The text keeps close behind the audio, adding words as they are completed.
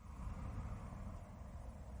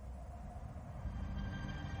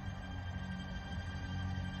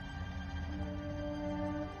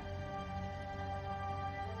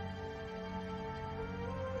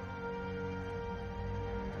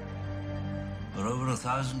For over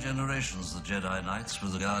 1,000 generations, the Jedi Knights were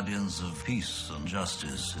the guardians of peace and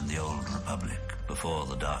justice in the Old Republic, before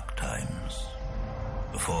the Dark Times,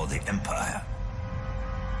 before the Empire.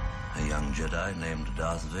 A young Jedi named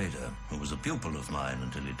Darth Vader, who was a pupil of mine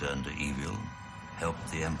until he turned to evil, helped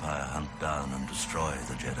the Empire hunt down and destroy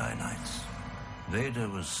the Jedi Knights. Vader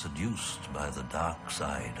was seduced by the dark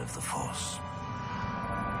side of the Force.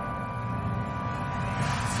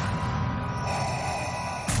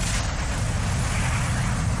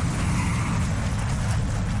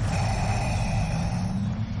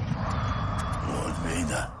 Lord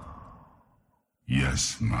Vader.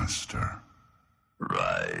 Yes, Master.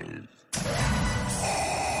 Rise.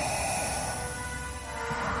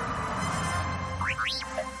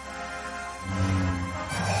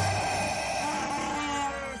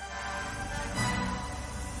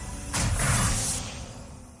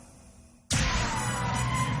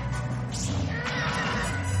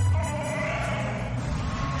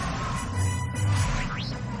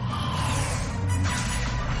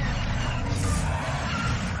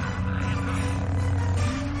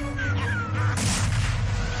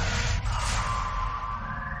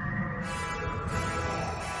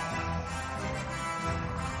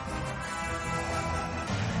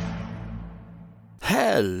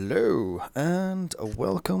 Hello and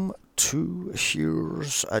welcome to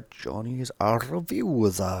Here's a Johnny's Review,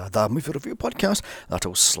 the movie review podcast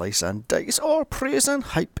that'll slice and dice or praise and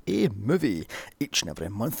hype a movie. Each and every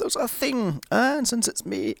month there's a thing, and since it's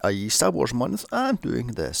May, i.e. Star Wars month, I'm doing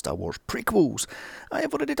the Star Wars prequels. I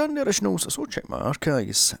have already done the originals, so check my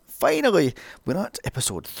archives. Finally, we're at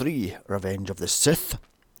episode 3, Revenge of the Sith.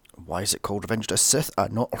 Why is it called Revenge of the Sith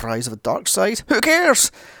and not Rise of the Dark Side? Who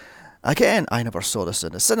cares? Again, I never saw this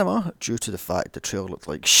in the cinema due to the fact the trailer looked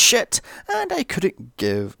like shit and I couldn't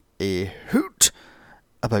give a hoot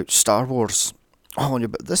about Star Wars. Oh,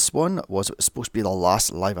 but this one was supposed to be the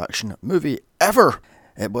last live action movie ever.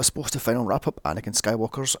 It was supposed to finally wrap up Anakin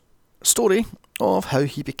Skywalker's story of how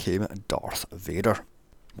he became Darth Vader.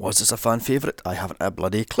 Was this a fan favourite? I haven't a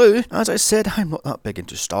bloody clue. As I said, I'm not that big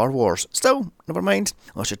into Star Wars. Still, never mind.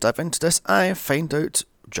 Let's just dive into this and find out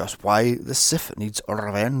just why the Sith needs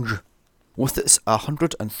revenge. With its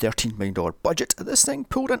 $113 million budget, this thing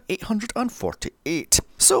pulled in $848.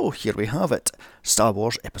 So here we have it, Star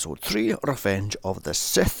Wars Episode 3, Revenge of the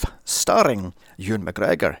Sith, starring Ewan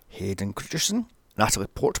McGregor, Hayden Christensen, Natalie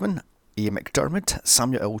Portman, Ian McDiarmid,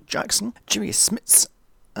 Samuel L. Jackson, Jimmy Smits,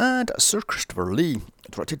 and Sir Christopher Lee,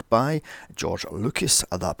 directed by George Lucas.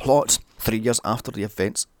 The plot: 3 years after the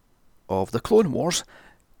events of the Clone Wars,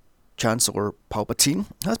 Chancellor Palpatine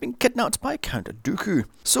has been kidnapped by Count Dooku,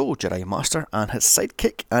 so Jedi Master and his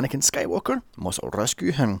sidekick Anakin Skywalker must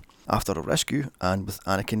rescue him. After a rescue, and with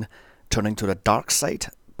Anakin turning to the dark side,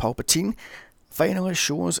 Palpatine finally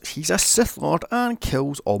shows he's a Sith Lord and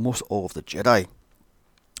kills almost all of the Jedi.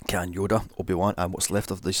 Can Yoda, Obi-Wan and what's left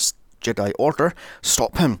of the Jedi Order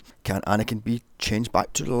stop him? Can Anakin be changed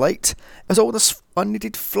back to the light? Is all this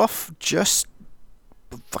unneeded fluff just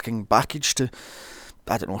fucking baggage to,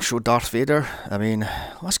 I don't know, show Darth Vader? I mean,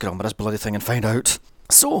 let's get on with this bloody thing and find out.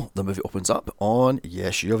 So, the movie opens up on,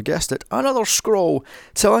 yes, you have guessed it, another scroll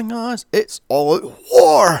telling us it's all out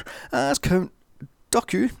war, as Count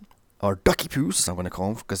Dooku, or Ducky Poos, as I'm going to call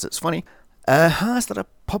him because it's funny, has the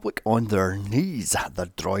Republic on their knees. The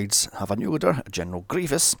droids have a new leader, General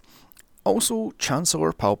Grievous. Also,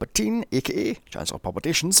 Chancellor Palpatine, aka Chancellor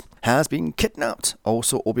Palpatations, has been kidnapped.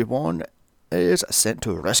 Also, Obi-Wan is sent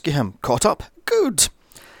to rescue him. Caught up? Good.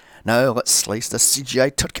 Now let's slice the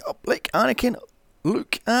CGI turkey up like Anakin,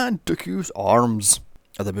 Luke and Dooku's arms.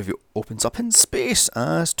 The movie opens up in space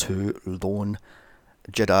as two lone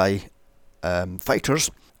Jedi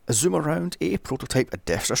fighters zoom around a prototype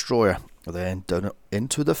Death Destroyer. Then down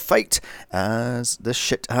into the fight as the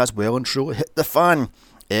shit has well and truly hit the fan.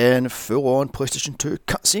 In full-on PlayStation 2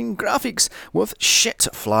 cutscene graphics with shit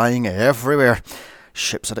flying everywhere.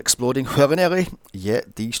 Ships are exploding willy-nilly,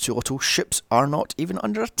 yet these two little ships are not even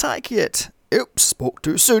under attack yet. Oops, spoke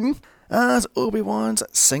too soon. As Obi-Wan's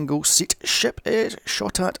single-seat ship is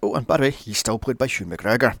shot at. Oh, and by the way, he's still played by Hugh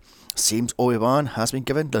McGregor. Seems Obi-Wan has been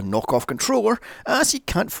given the knock-off controller as he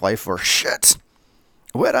can't fly for shit.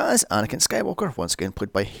 Whereas Anakin Skywalker, once again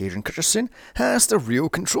played by Hayden Christensen, has the real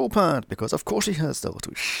control pad, because of course he has the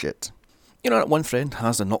little shit. You know that one friend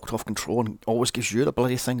has the knocked off control and always gives you the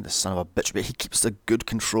bloody thing, the son of a bitch, but he keeps the good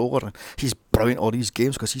controller and he's brilliant at all these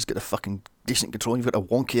games because he's got the fucking decent control and you've got a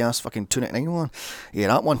wonky ass fucking 299 one. Yeah,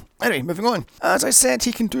 that one. Anyway, moving on. As I said,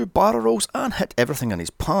 he can do barrel rolls and hit everything in his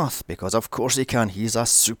path, because of course he can. He's a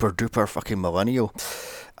super duper fucking millennial.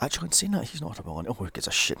 Actually, in saying that, he's not a millennial. Who gives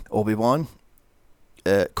a shit? Obi-Wan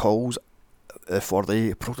calls for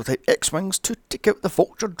the prototype X-Wings to take out the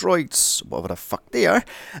Vulture droids, whatever the fuck they are,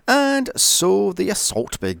 and so the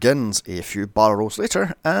assault begins a few barrel rolls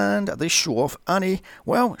later, and they show off Annie,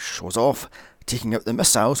 shows off, taking out the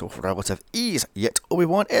missiles with relative ease, yet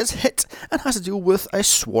Obi-Wan is hit and has to deal with a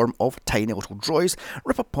swarm of tiny little droids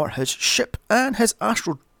rip apart his ship and his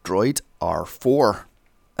astro droid R4.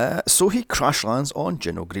 So he crash lands on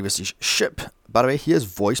General Grievous' ship. By the way, he is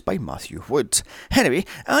voiced by Matthew Wood. Anyway,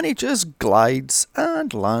 Annie just glides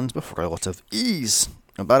and lands with relative ease.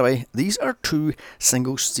 And by the way, these are 2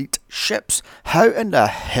 single-seat ships. How in the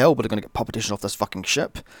hell were they going to get palpitation off this fucking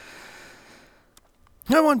ship?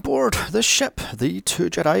 Now on board this ship, the 2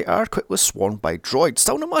 Jedi are quickly swarmed by droids.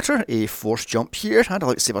 Still no matter, a force jump here and a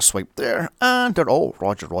lightsaber swipe there, and they're all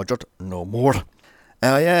rogered no more.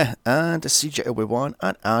 And CGI Obi-Wan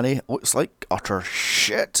and Annie looks like utter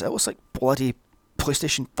shit. It looks like bloody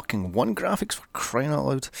PlayStation fucking 1 graphics, for crying out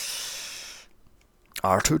loud.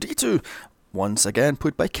 R2-D2, once again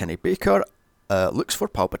played by Kenny Baker, looks for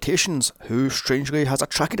palpitations, who strangely has a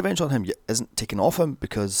tracking device on him, yet isn't taken off him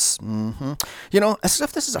because, it's as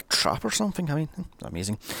if this is a trap or something. I mean,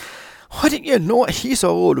 amazing. Why didn't you know it? He's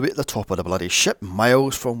all the way at the top of the bloody ship,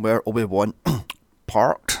 miles from where Obi-Wan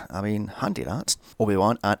parked. I mean, handy that.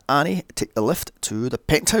 Obi-Wan and Annie take the lift to the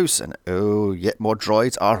penthouse, and yet more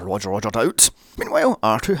droids are rogered out. Meanwhile,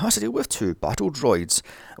 R2 has to deal with 2 battle droids,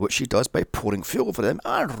 which he does by pouring fuel over them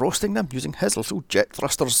and roasting them using his little jet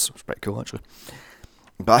thrusters. It's pretty cool, actually.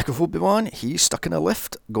 Back with Obi-Wan, he's stuck in a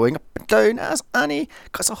lift, going up and down as Annie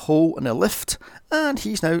cuts a hole in the lift, and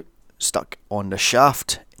he's now stuck on the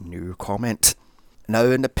shaft. No comment. Now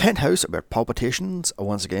in the penthouse, where palpitations are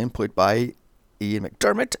once again played by Ian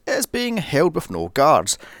McDermott, is being held with no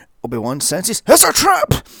guards. Obi-Wan senses it's a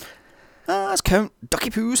trap! As Count Ducky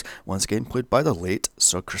Poos, once again played by the late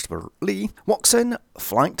Sir Christopher Lee, walks in,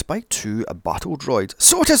 flanked by 2 battle droids.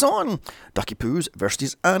 So it is on! Ducky Poos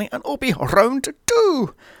versus Annie and Obi, round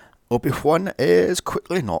 2! Obi-Wan is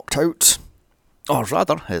quickly knocked out. Or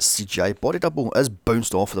rather, his CGI body double is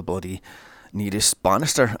bounced off the bloody nearest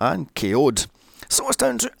banister and KO'd. So it's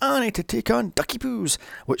down to Annie to take on Ducky Poos,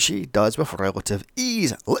 which she does with relative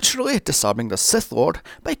ease, literally disarming the Sith Lord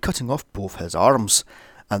by cutting off both his arms.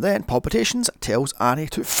 And then Palpitations tells Annie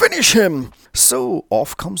to finish him! So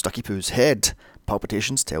off comes Ducky Poos' head.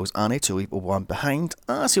 Palpitations tells Annie to leave Obi-Wan behind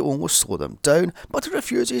as he almost slow them down, but he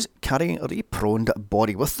refuses, carrying the proned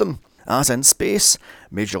body with them. As in space,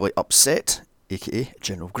 majorly upset, aka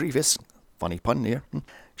General Grievous, funny pun there,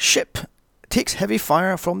 ship takes heavy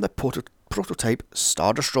fire from the prototype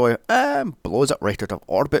Star Destroyer and blows it right out of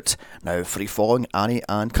orbit. Now free-falling Annie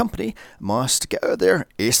and company must get out of there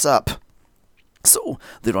ASAP. So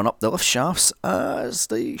they run up the lift shafts as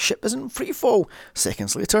the ship is in freefall.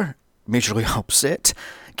 Seconds later, majorly upset,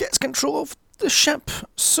 gets control of the ship.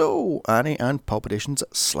 So Annie and Palpitations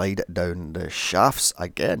slide down the shafts.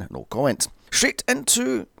 Again, no comment. Straight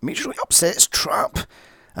into majorly upset's trap.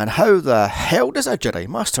 And how the hell does a Jedi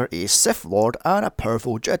Master, a Sith Lord and a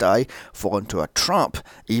powerful Jedi fall into a trap?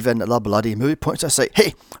 Even the bloody movie points us out,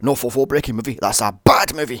 hey, no 4-4 breaking movie, that's a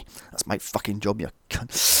bad movie. That's my fucking job, you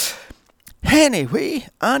cunt. Anyway,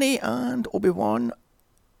 Annie and Obi-Wan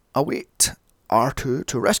await R2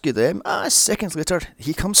 to rescue them, as seconds later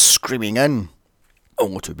he comes screaming in,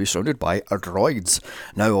 only to be surrounded by droids.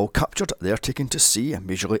 Now all captured, they're taken to sea,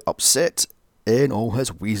 majorly upset in all his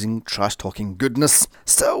wheezing, trash-talking goodness.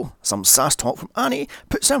 Still, some sass talk from Annie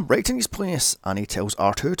puts him right in his place. Annie tells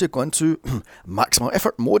R2 to go into maximal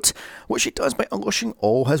effort mode, which he does by unleashing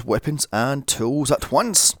all his weapons and tools at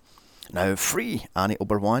once. Now free, Annie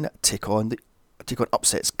Obi-Wan take on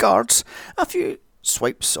Upset's guards. A few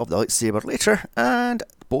swipes of the lightsaber later, and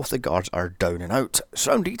both the guards are down and out.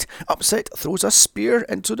 Surrounded, Upset throws a spear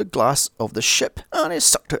into the glass of the ship and is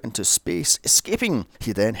sucked out into space, escaping.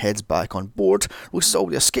 He then heads back on board, releases all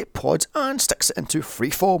the escape pods and sticks it into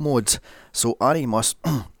freefall mode. So Annie must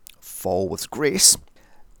fall with grace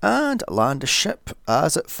and land the ship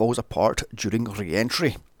as it falls apart during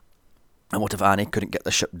re-entry. And what if Annie couldn't get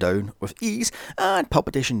the ship down with ease and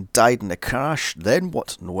Palpatine died in the crash? Then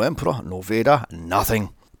what? No Emperor, no Vader,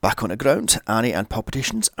 nothing. Back on the ground, Annie and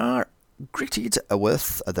Palpitations are greeted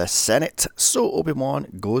with the Senate, so Obi-Wan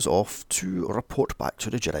goes off to report back to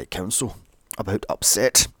the Jedi Council about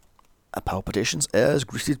Upset. Palpitations is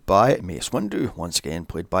greeted by Mace Windu, once again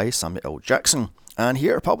played by Samuel L. Jackson. And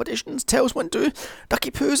here Palpitations tells Windu Ducky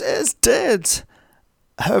Poos is dead.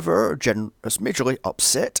 However, Generous majorly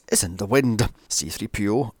Upset is in the wind.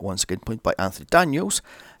 C-3PO, once again played by Anthony Daniels,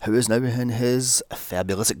 who is now in his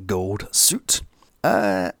fabulous gold suit,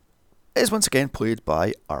 is once again paired with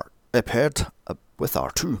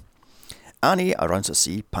R2. Annie runs to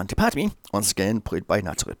see Panty Padme, once again played by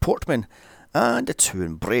Natalie Portman, and the two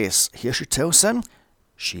embrace. Here she tells him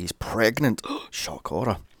she's pregnant. Shock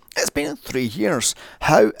horror. It's been 3 years.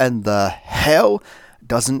 How in the hell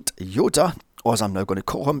doesn't Yoda, or as I'm now going to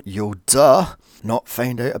call him, Yoda, not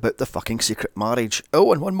find out about the fucking secret marriage?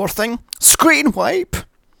 Oh, and one more thing. Screen wipe!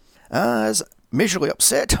 As majorly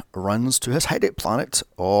upset, runs to his hideout planet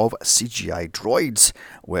of CGI droids,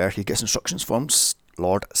 where he gets instructions from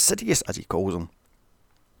Lord Sidious, as he calls him,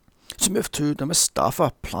 to move to the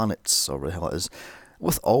Mustafa planets, or whatever the hell it is,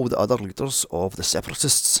 with all the other leaders of the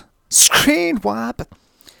Separatists. Screen wipe!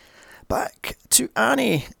 Back to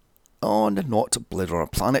Annie on the not Blade Runner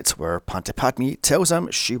planet, where Panty Padme tells him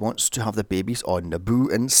she wants to have the babies on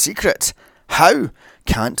Naboo in secret. How?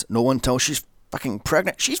 Can't no one tell she's fucking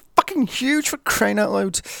pregnant? She's fucking huge, for crying out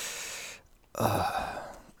loud.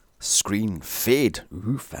 Screen fade.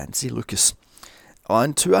 Ooh, fancy Lucas.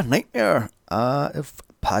 On to a nightmare of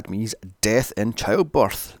Padme's death in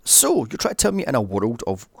childbirth. So, you try to tell me in a world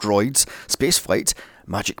of droids, spaceflight,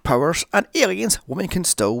 magic powers, and aliens, women can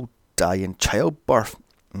still die in childbirth?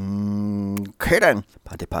 Okay then.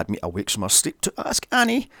 Panty Padme awakes from her sleep to ask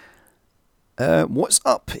Annie what's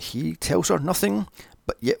up. He tells her nothing,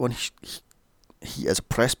 but yet when he is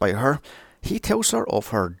oppressed by her, he tells her of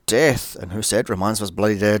her death, and who said romance was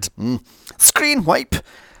bloody dead. Screen wipe!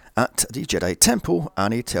 At the Jedi Temple,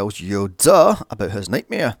 Annie tells Yoda about his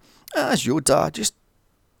nightmare, as Yoda just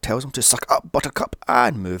tells him to suck up Buttercup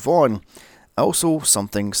and move on. Also,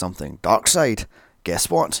 something dark side. Guess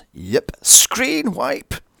what? Yep, screen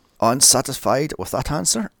wipe! Unsatisfied with that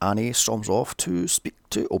answer, Annie storms off to speak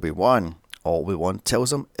to Obi-Wan. All Obi-Wan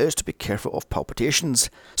tells him is to be careful of palpitations.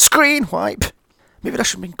 Screen wipe! Maybe that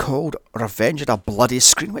should have been called Revenge of a Bloody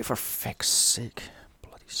Screen Wipe, for feck's sake.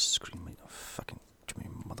 Bloody screen wipe. Fucking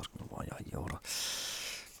mother's gonna lie.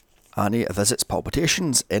 Annie visits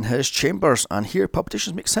palpitations in his chambers, and here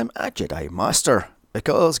palpitations makes him a Jedi Master.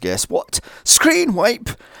 Because guess what? Screen wipe!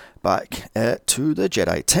 Back to the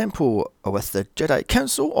Jedi Temple with the Jedi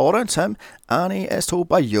Council all around him. Annie is told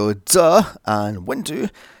by Yoda and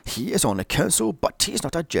Windu he is on the council, but he's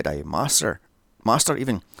not a Jedi Master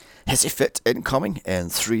even. His fit incoming in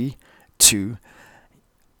 3, 2.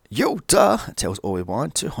 Yoda tells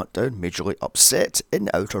Obi-Wan to hunt down Majorly Upset in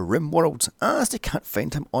the Outer Rim worlds, as they can't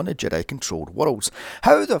find him on the Jedi-controlled worlds.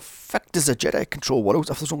 How the fuck does the Jedi control worlds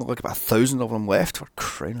if there's only like about 1,000 of them left? For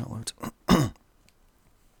crying out loud.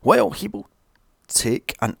 Well, he will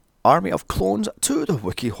take an army of clones to the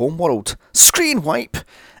Wookiee homeworld. Screen wipe!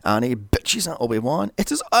 Annie bitches at Obi-Wan.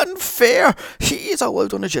 It is unfair! He is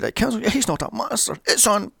allowed on the Jedi Council, yet he's not a master. It's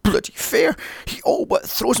un-bloody fair! He all but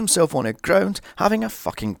throws himself on the ground, having a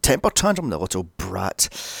fucking temper tantrum, the little brat.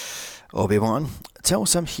 Obi-Wan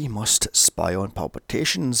tells him he must spy on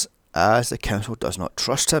palpitations, as the Council does not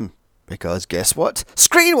trust him. Because guess what?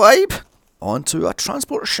 Screen wipe! Onto a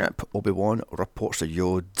transport ship, Obi-Wan reports to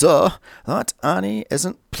Yoda that Annie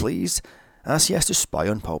isn't pleased as he has to spy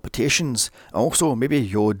on palpitations. Also, maybe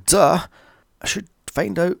Yoda should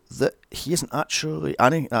find out that he isn't actually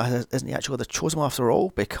Annie isn't he actually the chosen one after all,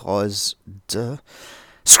 because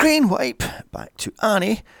Screen wipe! Back to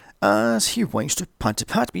Annie as he whines to Panty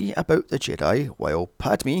Padme about the Jedi, while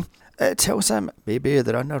Padme tells him maybe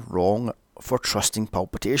they're in the wrong for trusting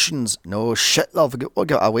palpitations. No shit, love, will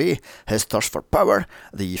get away. His thirst for power,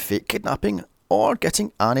 the fake kidnapping, or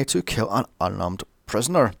getting Annie to kill an unarmed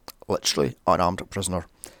prisoner. Literally, unarmed prisoner.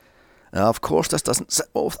 Now, of course, this doesn't sit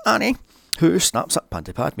well with Annie, who snaps at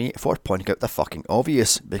Panty Padme for pointing out the fucking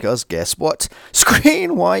obvious, because guess what?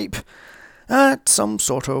 Screen wipe! At some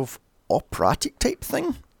sort of operatic type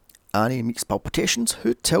thing, Annie meets Palpitations,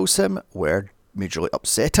 who tells him where Majorly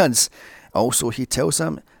Upset is. Also, he tells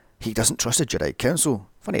him he doesn't trust the Jedi Council.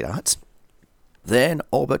 Funny that. Then,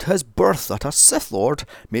 all about his birth, that a Sith Lord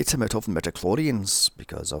made him out of midichlorians,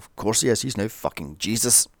 because of course he is, he's now fucking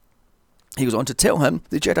Jesus. He goes on to tell him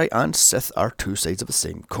the Jedi and Sith are two sides of the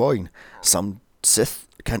same coin. Some Sith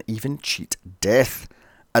can even cheat death.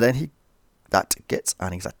 And then that gets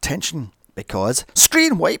Annie's attention, because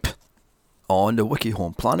screen wipe! On the Wookiee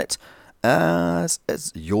home planet, as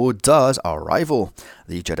it's Yoda's arrival.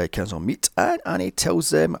 The Jedi Council meet, and Annie tells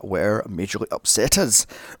them where Majorly Upset is.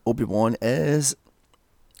 Obi-Wan is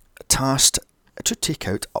tasked to take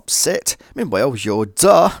out Upset. Meanwhile,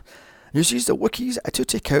 Yoda uses the Wookiees to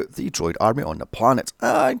take out the droid army on the planet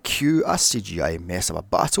and cue a CGI mess of a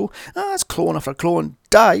battle as clone after clone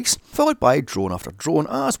dies, followed by drone after drone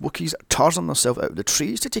as Wookiees Tarzan themselves out of the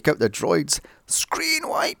trees to take out the droids. Screen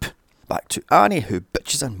wipe! Back to Annie, who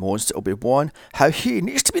bitches and moans to Obi-Wan how he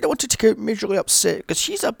needs to be the one to take out Majorly Upset because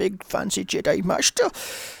she's a big fancy Jedi Master.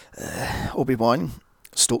 Obi-Wan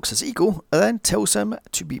stokes his ego and then tells him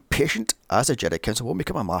to be patient as the Jedi Council will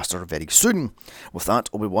become a master very soon. With that,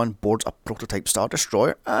 Obi-Wan boards a prototype Star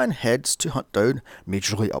Destroyer and heads to hunt down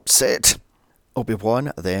Majorly Upset.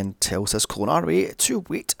 Obi-Wan then tells his clone army to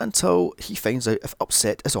wait until he finds out if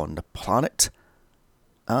Upset is on the planet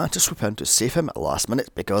and to swoop in to save him at the last minute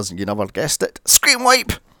because, you never guessed it, screen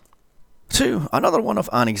wipe! To another one of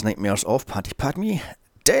Annie's nightmares of Paddy Padme,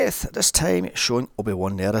 death, this time showing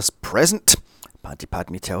Obi-Wan there as present. Paddy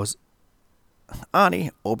Padme tells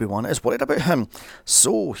Annie Obi-Wan is worried about him,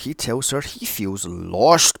 so he tells her he feels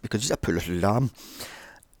lost because he's a poor little lamb.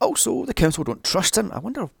 Also, the council don't trust him. I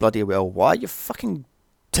wonder bloody well why, you fucking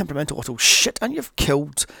temperamental little shit, and you've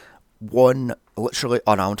killed one literally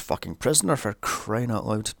unarmed fucking prisoner, for crying out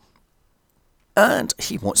loud. And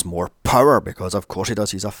he wants more power, because of course he does,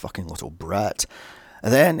 he's a fucking little brat.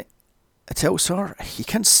 And then it tells her he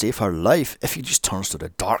can save her life if he just turns to the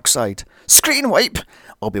dark side. Screen wipe!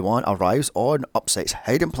 Obi-Wan arrives on Upset's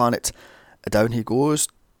hiding planet. Down he goes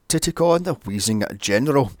to take on the wheezing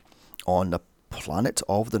general. On the planet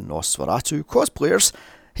of the Nosferatu cosplayers,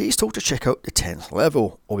 he's told to check out the 10th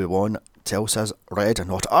level. Obi-Wan tells his Red,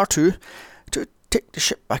 not R2, to take the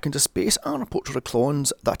ship back into space and report to the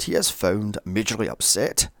clones that he has found Majorly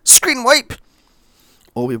Upset. Screen wipe!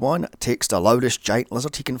 Obi-Wan takes the loudest giant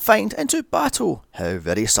lizard he can find into battle. How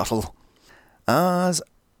very subtle. As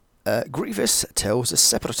Grievous tells the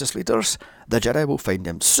Separatist leaders the Jedi will find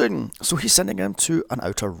him soon, so he's sending him to an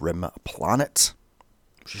outer rim planet.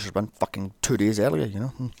 She should have been fucking 2 days earlier, you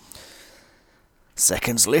know.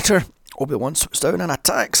 Seconds later, Obi-Wan swoops down and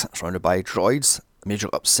attacks. Surrounded by droids, Major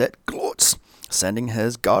Upset gloats, sending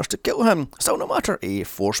his guards to kill him. Still no matter, a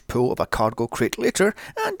force pull of a cargo crate later,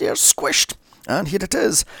 and they're squished. And here it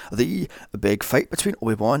is, the big fight between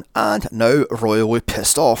Obi-Wan and now royally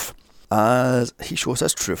pissed off, as he shows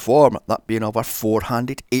his true form, that being of a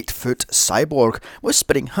 4-handed, 8-foot cyborg with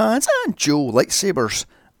spinning hands and dual lightsabers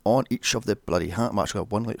on each of the bloody hands. I've actually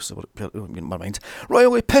got one lightsaber, never mind.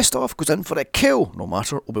 Royally pissed off, goes in for a kill. No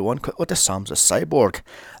matter, Obi-Wan quickly disarms the cyborg.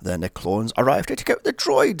 Then the clones arrive to take out the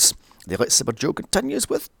droids. The lightsaber duel continues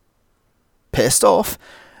with pissed off,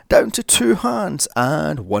 down to 2 hands,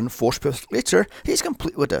 and 1 force push later, he's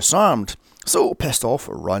completely disarmed. So, pissed off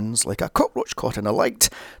runs like a cockroach caught in a light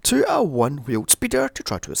to a 1-wheeled speeder to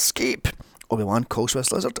try to escape. Obi-Wan calls for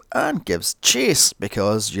his lizard and gives chase,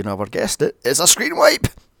 because, you never guessed it, it's a screen wipe!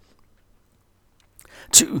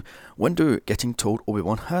 2. Windu getting told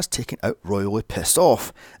Obi-Wan has taken out royally pissed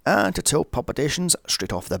off, and to tell palpitations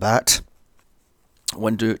straight off the bat.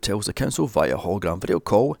 Windu tells the council via hologram video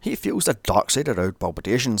call he feels the dark side around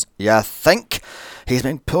palpitations. You think? He's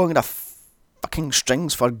been pulling the fucking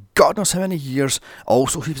strings for God knows how many years.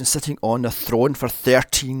 Also, he's been sitting on the throne for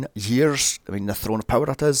 13 years. I mean, the throne of power,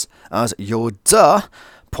 that is. As Yoda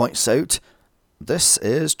points out, this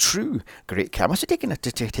is true. Great chemistry taking it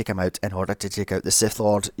to take him out in order to take out the Sith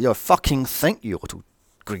Lord. You fucking think, you little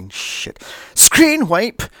green shit. Screen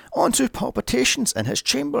wipe onto palpitations in his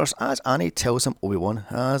chambers as Annie tells him Obi-Wan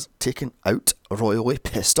has taken out royally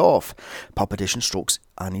pissed off. Palpitation strokes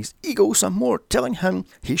Annie's ego some more, telling him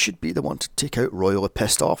he should be the one to take out royally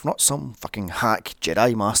pissed off, not some fucking hack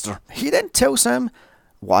Jedi master. He then tells him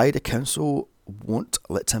why the council won't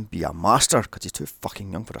let him be a master, because he's too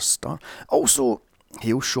fucking young for a start. Also,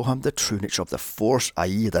 he'll show him the true nature of the Force,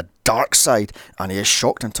 i.e. the dark side, and he is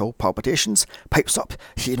shocked until Palpitations pipes up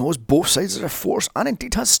he knows both sides of the Force and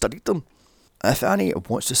indeed has studied them. If Annie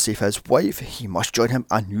wants to save his wife, he must join him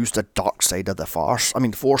and use the dark side of the Force.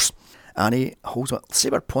 Annie holds a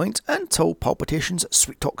saber point until Palpitations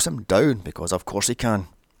sweet talks him down, because of course he can.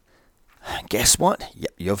 Guess what?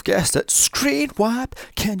 Yep, you've guessed it. Screen wipe.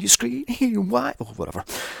 Can you screen wipe? Oh, whatever.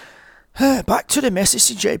 Back to the messy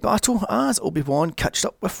CGI battle as Obi-Wan catches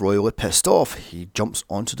up with royally pissed off. He jumps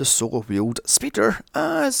onto the solo-wheeled speeder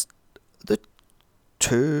as the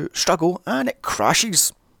two struggle and it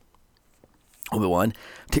crashes. Obi-Wan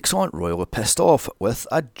takes on royally pissed off with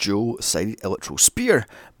a dual-sided electro spear,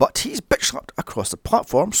 but he's bitch-slapped across the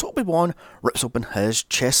platform, so Obi-Wan rips open his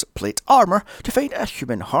chest plate armour to find a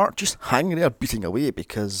human heart just hanging there beating away,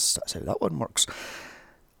 because that's how that one works.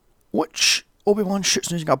 Which Obi-Wan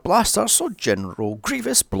shoots using a blaster, so General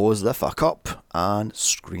Grievous blows the fuck up and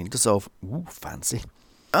screen dissolve. Ooh, fancy.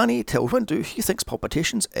 Annie tells Windu he thinks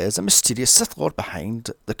Palpitations is a mysterious Sith Lord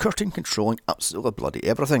behind the curtain controlling absolutely bloody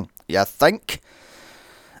everything. You think?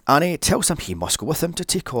 Annie tells him he must go with him to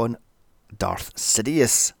take on Darth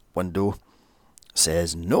Sidious. Windu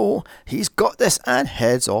says no, he's got this, and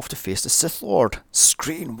heads off to face the Sith Lord.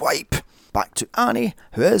 Screen wipe. Back to Annie,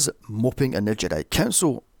 who is moping in the Jedi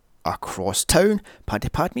Council. across town,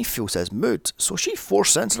 Padme feels his mood. So is she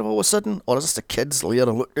force sensitive all of a sudden, or is this the kids layer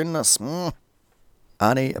and look doing this?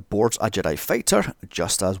 Annie boards a Jedi fighter,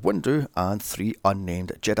 just as Windu and 3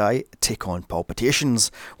 unnamed Jedi take on Palpitations.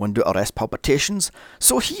 Windu arrests Palpitations,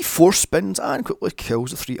 so he force spins and quickly kills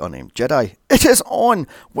the 3 unnamed Jedi. It is on!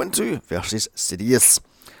 Windu versus Sidious.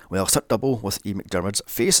 Well, stunt double with E. McDermott's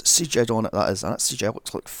face CGI'd on it, that is, and that CGI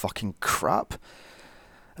looks like fucking crap.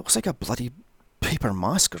 It looks like a bloody paper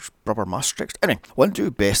mask or rubber mask tricks. Anyway,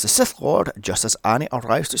 Windu bests the Sith Lord just as Annie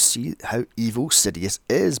arrives to see how evil Sidious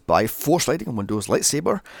is by force lighting Windu's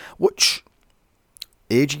lightsaber, which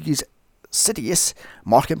ages Sidious,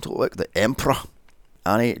 marking him to look like the Emperor.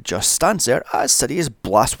 Annie just stands there as Sidious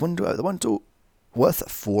blasts Windu out the window with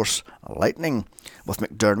force lightning, with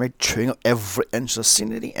McDermott chewing up every inch of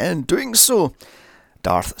scenery and doing so.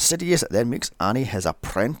 Darth Sidious then makes Annie his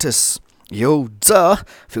apprentice. Yoda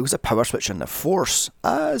feels the power switch in the Force,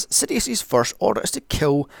 as Sidious's first order is to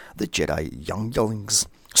kill the Jedi younglings.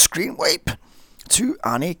 Screen wipe to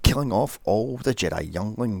Annie killing off all the Jedi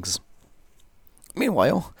younglings.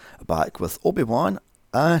 Meanwhile, back with Obi-Wan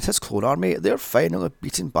and his clone army, they're finally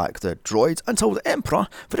beating back the droids until the Emperor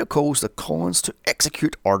calls the clones to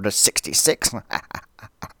execute Order 66. I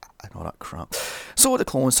know that crap. So the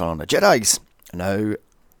clones turn on the Jedis. Now,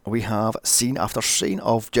 we have scene after scene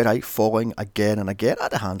of Jedi falling again and again at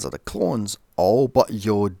the hands of the clones, all but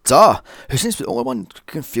Yoda, who seems to be the only one who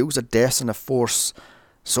can feel the deaths in the Force.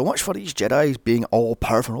 So much for these Jedi being all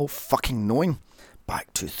powerful and all fucking knowing.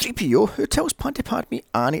 Back to 3PO, who tells Padme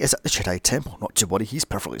Annie is at the Jedi Temple. Not to worry, he's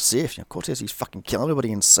perfectly safe. Of course, he's fucking killing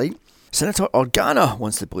everybody in sight. Senator Organa,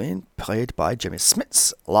 once the plane, played by Jimmy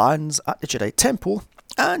Smits, lands at the Jedi Temple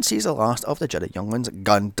and sees the last of the Jedi younglings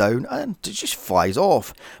gunned down and just flies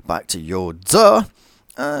off. Back to Yoda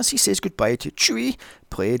as he says goodbye to Chewie,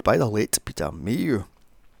 played by the late Peter Mayhew.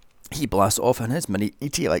 He blasts off in his mini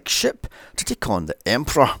ET-like ship to take on the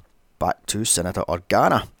Emperor. Back to Senator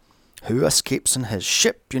Organa, who escapes in his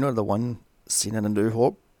ship, you know, the one seen in A New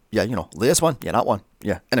Hope. Yeah, you know, Leia's one. Yeah, that one.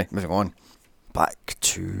 Yeah, anyway, moving on. Back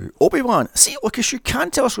to Obi-Wan. See, Lucas, you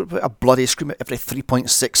can tell us about a bloody scream every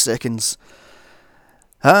 3.6 seconds.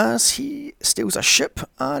 As he steals a ship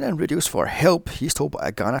and then radios for help, he's told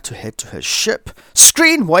by Organa to head to his ship.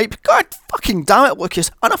 Screen wipe! God fucking damn it,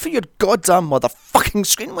 Lucas! Enough of your goddamn motherfucking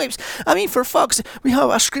screen wipes! I mean, for fuck's sake, we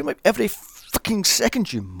have a screen wipe every fucking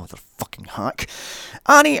second, you motherfucking hack.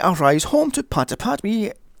 Annie arrives home to Padme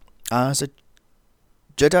as a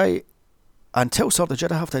Jedi and tells her the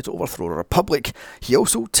Jedi have tried to overthrow the Republic. He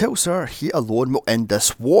also tells her he alone will end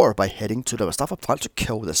this war by heading to the Mustafa planet to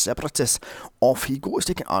kill the Separatists. Off he goes,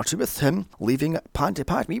 taking Archie with him, leaving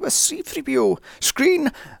Padme with C-3PO.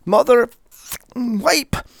 Screen mother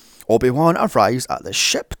wipe. Obi-Wan arrives at the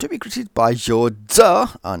ship to be greeted by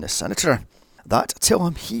Yoda and the Senator. That tell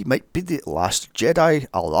him he might be the last Jedi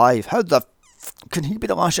alive. How the can he be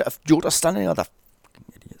the last Jedi if Yoda's standing there? The fucking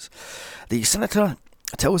idiots. The Senator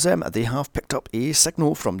tells them they have picked up a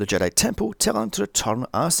signal from the Jedi Temple telling them to return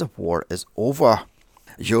as the war is over.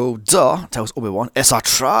 Yoda tells Obi-Wan it's a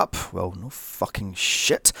trap. Well, no fucking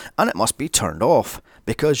shit, and it must be turned off,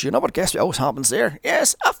 because you never guess what else happens there.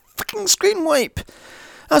 Yes, a fucking screen wipe.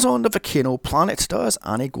 As on the volcano planet does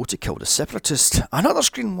Annie go to kill the Separatist. Another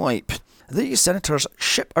screen wipe. The Senator's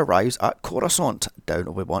ship arrives at Coruscant. Down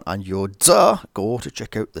Obi-Wan and Yoda go to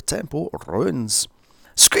check out the temple ruins.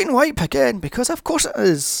 Screen wipe again, because of course it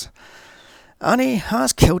is. Annie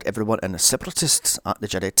has killed everyone in the Separatists at the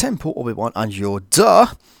Jedi Temple. Obi-Wan and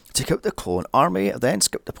Yoda take out the clone army, then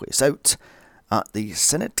skip the place out. At the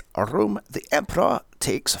Senate room, the Emperor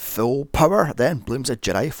takes full power, then blames the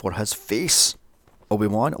Jedi for his face.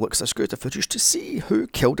 Obi-Wan looks at security footage to see who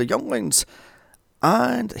killed the younglings,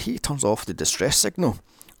 and he turns off the distress signal.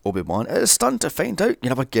 Obi-Wan is stunned to find out, you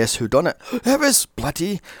never guess who done it. It was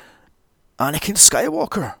bloody Anakin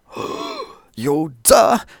Skywalker.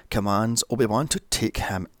 Yoda commands Obi-Wan to take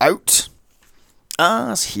him out,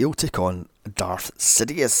 as he'll take on Darth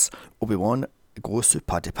Sidious. Obi-Wan goes to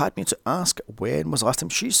Padme to ask when was the last time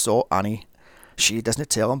she saw Annie. She doesn't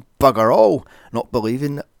tell him bugger all, not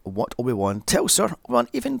believing what Obi-Wan tells her. Obi-Wan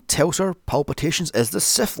even tells her Palpitations is the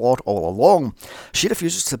Sith Lord all along. She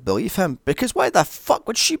refuses to believe him, because why the fuck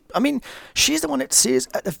would she? I mean, she's the one that says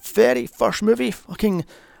at the very first movie, fucking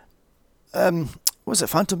was it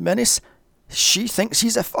Phantom Menace? She thinks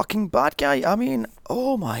he's a fucking bad guy. I mean,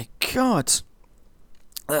 oh my god.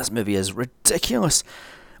 This movie is ridiculous.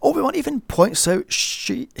 Obi-Wan even points out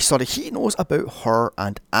he knows about her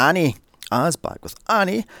and Annie. As back with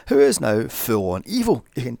Annie, who is now full on evil.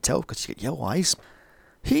 You can tell because she's got yellow eyes.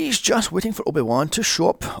 He's just waiting for Obi-Wan to show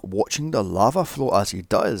up, watching the lava flow as he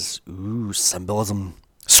does. Ooh, symbolism.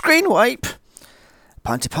 Screen wipe!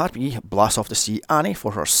 Panty Padme blasts off to see Annie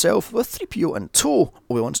for herself with 3PO in tow.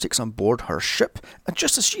 Obi-Wan takes on board her ship, and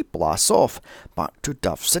just as she blasts off, back to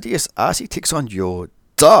Darth Sidious as he takes on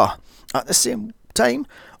Yoda. At the same time,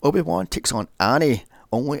 Obi-Wan takes on Annie,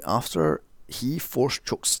 only after he force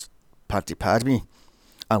chokes Panty Padme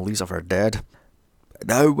and leaves her for dead.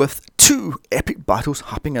 Now with 2 epic battles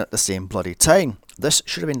happening at the same bloody time. This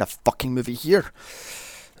should have been the fucking movie here.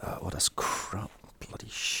 Oh, this crap. Bloody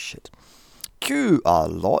shit. Cue a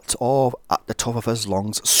lot of at the top of his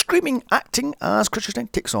lungs screaming acting as Christensen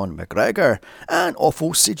takes on McGregor, and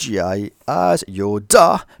awful CGI as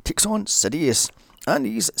Yoda takes on Sidious. And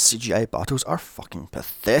these CGI battles are fucking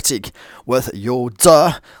pathetic, with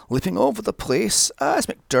Yoda leaping over the place as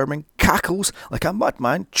McDermott cackles like a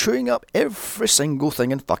madman, chewing up every single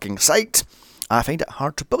thing in fucking sight. I find it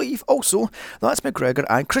hard to believe also that McGregor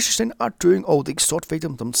and Christensen are doing all these sword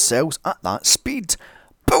fighting themselves at that speed.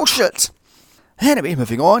 Bullshit! Anyway,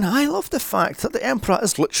 moving on, I love the fact that the Emperor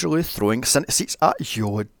is literally throwing seats at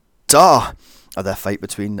Yoda. The fight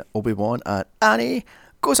between Obi-Wan and Annie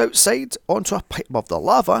goes outside onto a pipe above the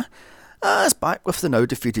lava, as back with the now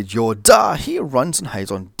defeated Yoda, he runs and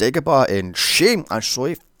hides on Dagobah in shame, and so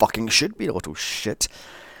he fucking should be, a little shit.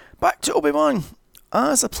 Back to Obi-Wan,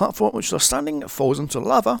 as the platform which they're standing falls into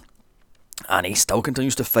lava, Annie still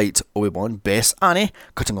continues to fight. Obi-Wan bests Annie,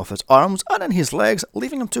 cutting off his arms and then his legs,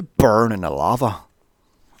 leaving him to burn in the lava.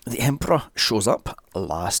 The Emperor shows up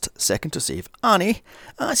last second to save Annie.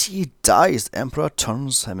 As he dies, the Emperor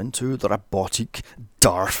turns him into the robotic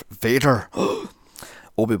Darth Vader.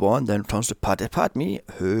 Obi-Wan then returns to Padme,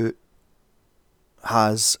 who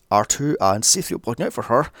has R2 and C3PO looking out for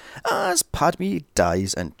her, as Padme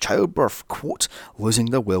dies in childbirth, quote, losing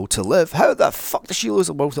the will to live. How the fuck does she lose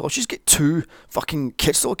the will to live? She's got 2 fucking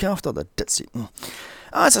kids to look after, the ditzy.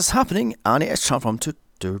 As it's happening, Annie is transformed to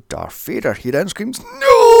Darth Vader. He then screams,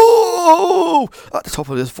 "No!" at the top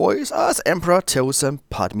of his voice as Emperor tells him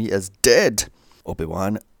Padme is dead.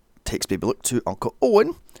 Obi-Wan takes baby Luke to Uncle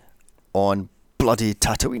Owen on bloody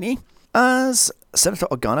Tatooine, as Senator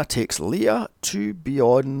Organa takes Leia to be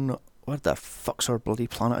on, what the fuck's her bloody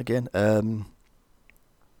planet again?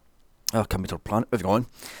 Computer planet, moving on.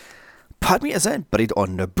 Padme is then buried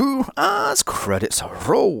on Naboo as credits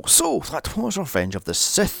roll. So that was Revenge of the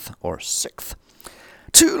Sith, or Sixth.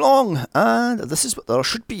 Too long, and this is what there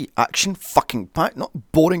should be. Action fucking packed,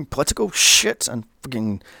 not boring political shit and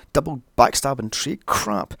fucking double backstab and trade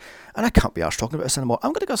crap. And I can't be arsed talking about this anymore.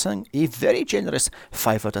 I'm going to go something a very generous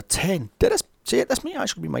 5 out of 10. Did I say it? This may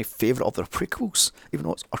actually be my favourite of the prequels, even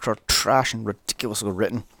though it's utter trash and ridiculously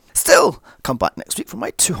written. Still, come back next week for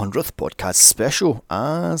my 200th podcast special,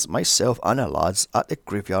 as myself and the lads at the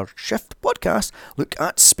Graveyard Shift podcast look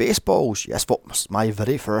at Spaceballs. Yes, folks, my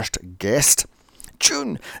very first guest.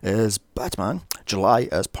 June is Batman, July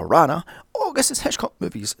is Piranha, August is Hitchcock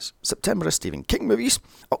movies, September is Stephen King movies,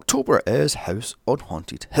 October is House on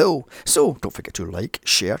Haunted Hill. So don't forget to like,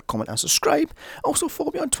 share, comment and subscribe. Also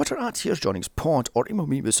follow me on Twitter at Here's Johnny's Pod, or email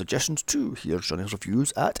me with suggestions to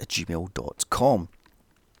here'sjohnny'sreviews@gmail.com.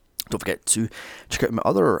 Don't forget to check out my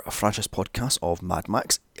other franchise podcasts of Mad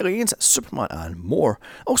Max, Aliens, Superman and more.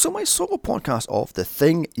 Also my solo podcast of The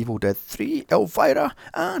Thing, Evil Dead 3, Elvira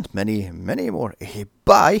and many, many more. Hey,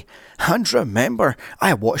 bye. And remember,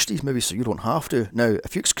 I watched these movies so you don't have to. Now,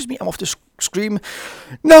 if you excuse me, I'm off to scream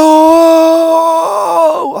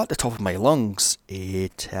 "No!" at the top of my lungs.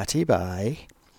 Tatty bye.